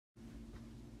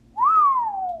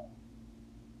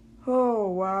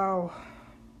wow.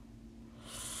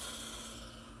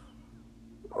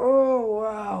 Oh,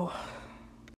 wow.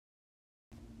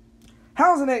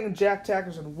 How's it going, Jack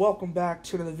Tackers, and welcome back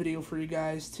to another video for you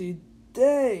guys.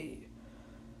 Today,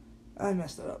 I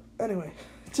messed it up. Anyway,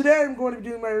 today I'm going to be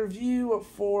doing my review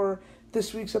for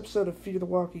this week's episode of Fear the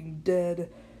Walking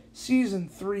Dead, Season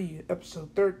 3,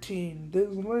 Episode 13,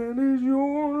 This Land Is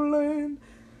Your Land.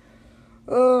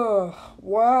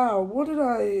 Wow, what did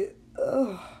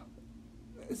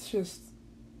it's just,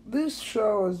 this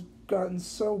show has gotten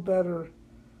so better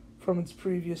from its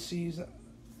previous season.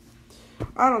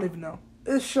 I don't even know.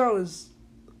 This show is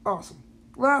awesome.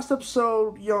 Last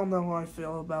episode, y'all know how I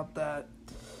feel about that.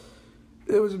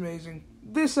 It was amazing.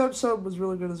 This episode was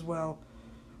really good as well.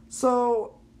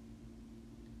 So,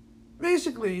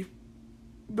 basically,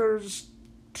 there's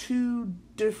two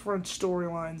different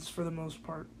storylines for the most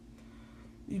part.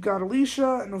 You got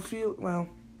Alicia and Ophelia,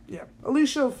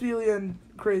 Alicia, Ophelia, and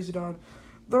Crazy Dog.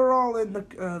 They're all in the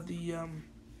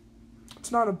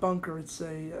it's not a bunker, it's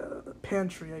a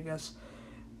pantry, I guess.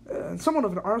 And somewhat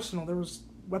of an arsenal. There was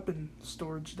weapon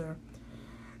storage there.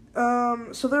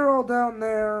 So they're all down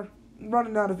there,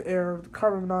 running out of air. The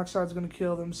carbon monoxide is going to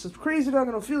kill them. So Crazy Dog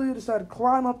and Ophelia decide to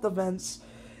climb up the vents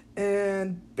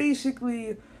and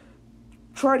basically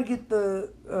try to get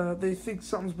they think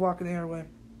something's blocking the airway.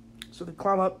 So they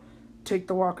climb up, take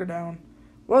the walker down.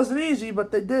 Wasn't easy,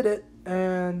 but they did it.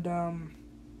 And,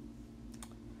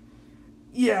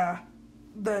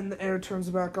 then the air turns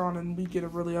back on, and we get a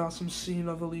really awesome scene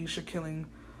of Alicia killing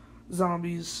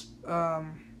zombies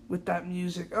with that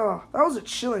music. Oh, that was a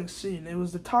chilling scene. It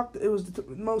was the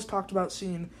most talked about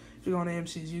scene. If you go on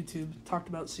AMC's YouTube, talked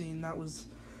about scene. That was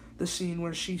the scene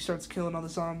where she starts killing all the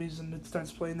zombies, and it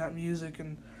starts playing that music,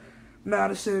 and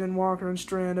Madison and Walker and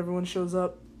Strand, everyone shows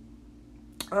up.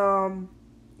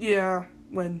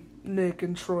 When Nick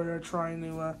and Troy are trying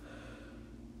to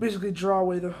basically draw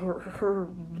away the herd,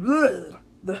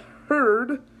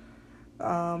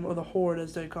 or the horde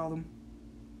as they call them,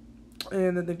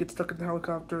 and then they get stuck in the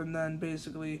helicopter, and then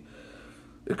basically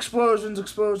explosions,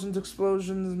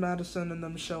 Madison and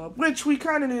them show up, which we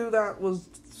kind of knew that was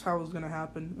how it was going to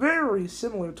happen. Very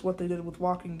similar to what they did with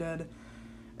Walking Dead,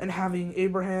 and having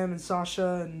Abraham and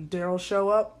Sasha and Daryl show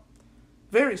up.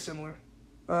 Very similar.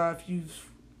 If you've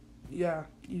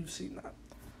seen that,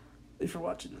 if you're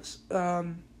watching this.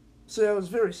 So yeah, it was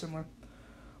very similar.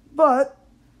 But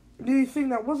the thing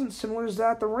that wasn't similar is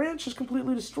that the ranch is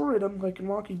completely destroyed. Unlike in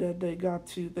Walking Dead,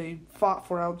 they fought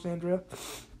for Alexandria.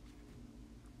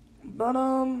 But,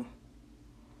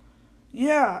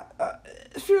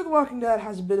 Fear the Walking Dead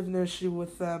has a bit of an issue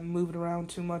with them moving around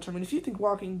too much. I mean, if you think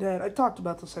Walking Dead, I talked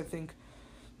about this, I think,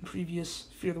 in previous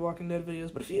Fear the Walking Dead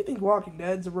videos, but if you think Walking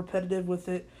Dead's repetitive with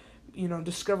it,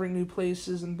 discovering new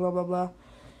places and blah, blah, blah,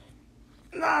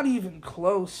 not even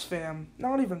close, fam.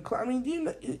 Not even close. I mean,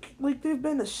 they've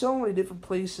been to so many different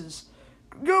places.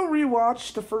 Go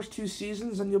rewatch the first two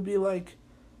seasons, and you'll be like,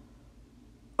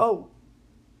 oh,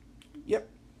 yep.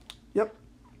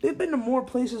 They've been to more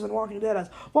places than Walking Dead has.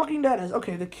 Walking Dead has,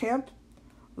 okay, the camp,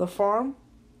 the farm,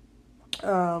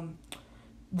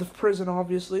 the prison,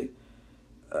 obviously.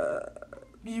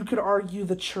 You could argue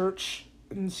the church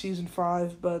in season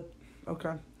 5, but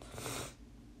okay.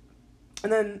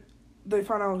 And then they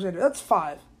find Alexandria. That's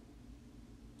 5.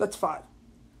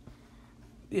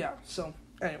 Yeah, so,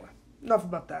 anyway, enough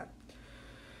about that.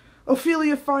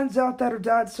 Ophelia finds out that her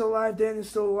dad's still alive, Daniel's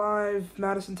still alive.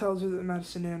 Madison tells her that,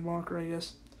 Madison and Walker, I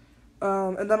guess.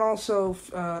 And then also,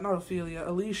 not Ophelia,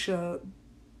 Alicia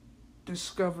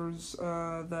discovers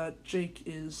that Jake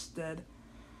is dead.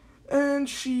 And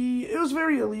it was a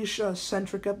very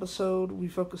Alicia-centric episode. We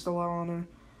focused a lot on her.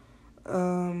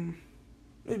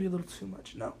 Maybe a little too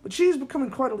much, no. But she's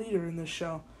becoming quite a leader in this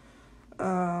show.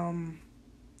 And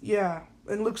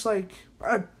it looks like,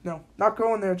 no, not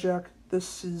going there, Jack.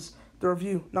 This is the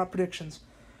review, not predictions.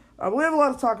 But we have a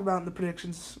lot to talk about in the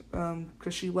predictions,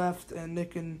 because she left, and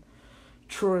Nick and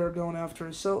Troy are going after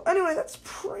her. So, anyway, that's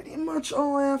pretty much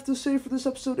all I have to say for this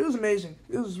episode. It was amazing.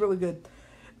 It was really good.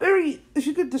 If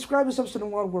you could describe this episode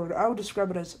in one word, I would describe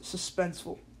it as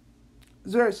suspenseful. It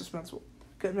was very suspenseful.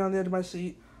 Kept me on the edge of my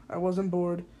seat. I wasn't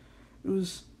bored. It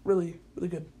was really, really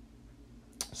good.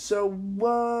 So, if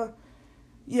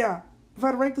I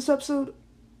had to rank this episode,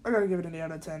 I gotta give it an 8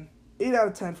 out of 10. 8 out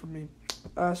of 10 from me.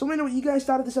 So let me know what you guys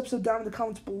thought of this episode down in the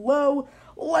comments below.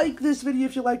 Like this video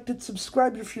if you liked it.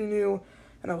 Subscribe if you're new.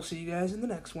 And I will see you guys in the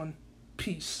next one.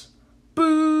 Peace.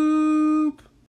 Boo!